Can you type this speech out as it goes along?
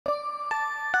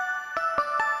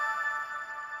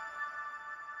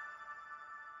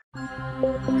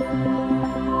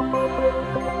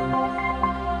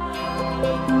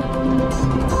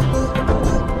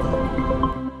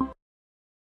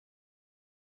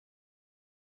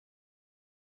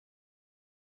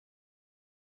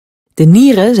De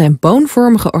nieren zijn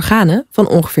boonvormige organen van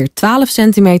ongeveer 12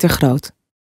 centimeter groot.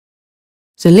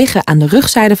 Ze liggen aan de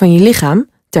rugzijde van je lichaam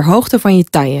ter hoogte van je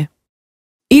taille.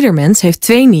 Ieder mens heeft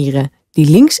 2 nieren die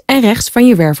links en rechts van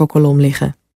je wervelkolom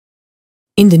liggen.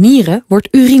 In de nieren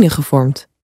wordt urine gevormd.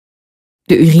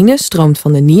 De urine stroomt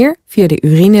van de nier via de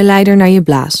urineleider naar je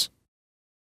blaas.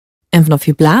 En vanaf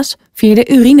je blaas via de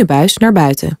urinebuis naar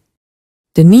buiten.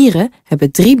 De nieren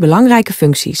hebben 3 belangrijke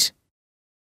functies.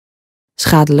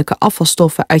 Schadelijke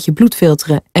afvalstoffen uit je bloed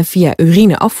filteren en via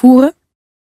urine afvoeren.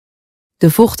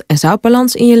 De vocht- en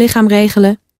zoutbalans in je lichaam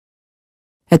regelen.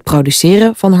 Het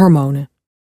produceren van hormonen.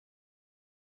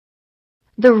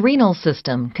 The renal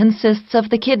system consists of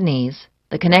the kidneys,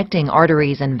 the connecting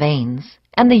arteries and veins,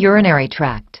 and the urinary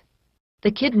tract.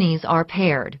 The kidneys are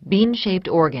paired, bean-shaped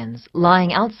organs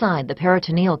lying outside the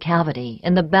peritoneal cavity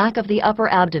in the back of the upper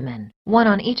abdomen, one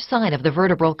on each side of the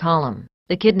vertebral column.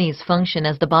 The kidneys function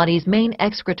as the body's main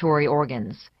excretory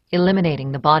organs,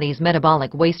 eliminating the body's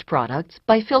metabolic waste products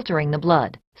by filtering the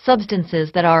blood.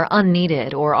 Substances that are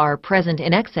unneeded or are present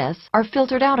in excess are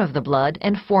filtered out of the blood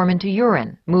and form into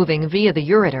urine, moving via the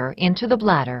ureter into the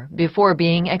bladder before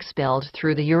being expelled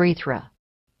through the urethra.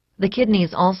 The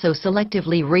kidneys also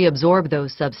selectively reabsorb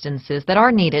those substances that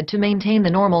are needed to maintain the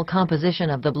normal composition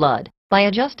of the blood. By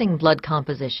adjusting blood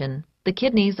composition, the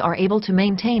kidneys are able to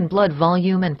maintain blood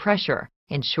volume and pressure,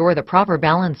 ensure the proper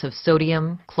balance of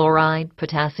sodium, chloride,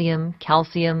 potassium,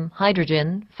 calcium,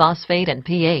 hydrogen, phosphate, and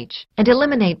pH, and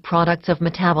eliminate products of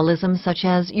metabolism such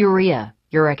as urea,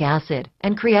 uric acid,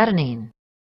 and creatinine.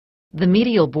 The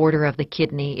medial border of the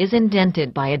kidney is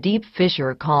indented by a deep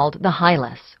fissure called the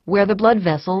hilus, where the blood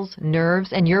vessels,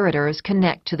 nerves, and ureters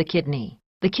connect to the kidney.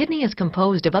 The kidney is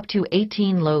composed of up to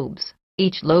 18 lobes.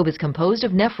 Each lobe is composed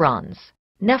of nephrons.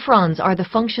 Nephrons are the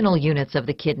functional units of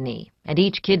the kidney, and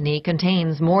each kidney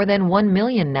contains more than 1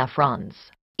 million nephrons.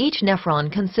 Each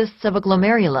nephron consists of a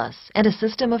glomerulus and a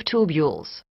system of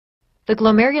tubules. The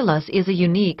glomerulus is a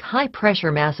unique,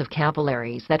 high-pressure mass of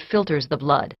capillaries that filters the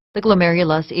blood. The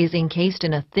glomerulus is encased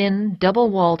in a thin,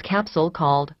 double-walled capsule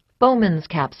called Bowman's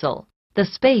capsule. The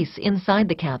space inside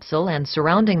the capsule and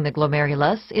surrounding the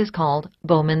glomerulus is called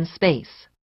Bowman's space.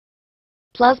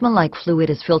 Plasma-like fluid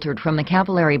is filtered from the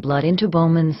capillary blood into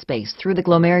Bowman's space through the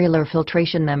glomerular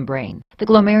filtration membrane. The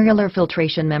glomerular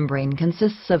filtration membrane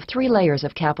consists of 3 layers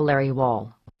of capillary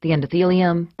wall: the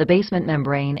endothelium, the basement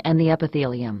membrane, and the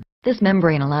epithelium. This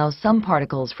membrane allows some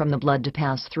particles from the blood to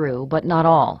pass through, but not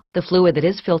all. The fluid that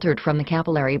is filtered from the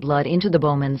capillary blood into the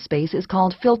Bowman's space is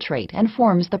called filtrate and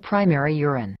forms the primary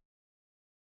urine.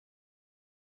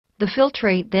 The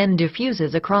filtrate then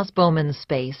diffuses across Bowman's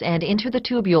space and into the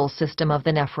tubule system of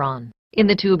the nephron. In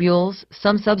the tubules,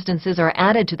 some substances are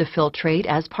added to the filtrate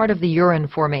as part of the urine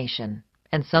formation,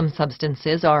 and some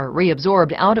substances are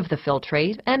reabsorbed out of the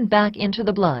filtrate and back into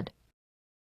the blood.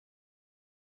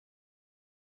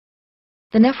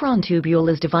 The nephron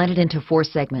tubule is divided into 4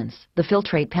 segments. The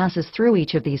filtrate passes through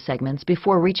each of these segments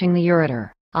before reaching the ureter.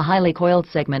 A highly coiled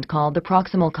segment called the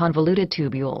proximal convoluted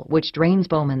tubule, which drains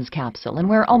Bowman's capsule and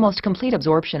where almost complete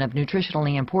absorption of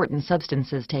nutritionally important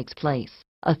substances takes place.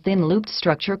 A thin looped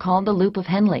structure called the loop of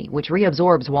Henle, which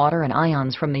reabsorbs water and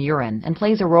ions from the urine and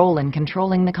plays a role in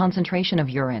controlling the concentration of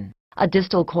urine. A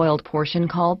distal coiled portion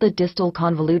called the distal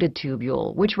convoluted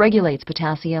tubule, which regulates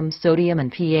potassium, sodium, and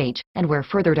pH, and where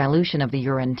further dilution of the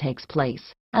urine takes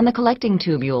place. And the collecting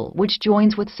tubule, which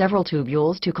joins with several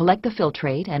tubules to collect the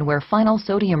filtrate and where final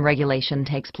sodium regulation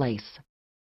takes place.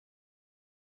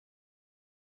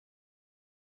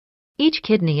 Each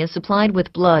kidney is supplied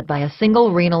with blood by a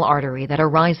single renal artery that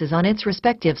arises on its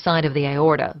respective side of the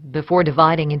aorta before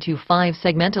dividing into 5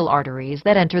 segmental arteries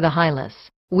that enter the hilus.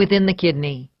 Within the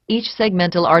kidney, each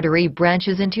segmental artery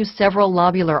branches into several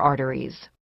lobular arteries.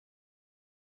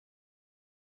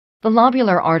 The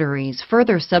lobular arteries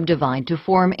further subdivide to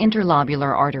form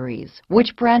interlobular arteries,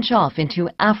 which branch off into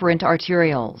afferent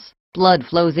arterioles. Blood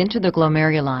flows into the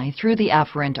glomeruli through the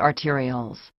afferent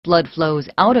arterioles. Blood flows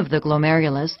out of the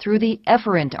glomerulus through the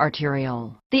efferent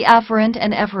arteriole. The afferent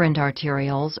and efferent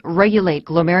arterioles regulate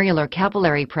glomerular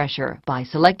capillary pressure by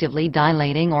selectively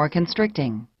dilating or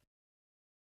constricting.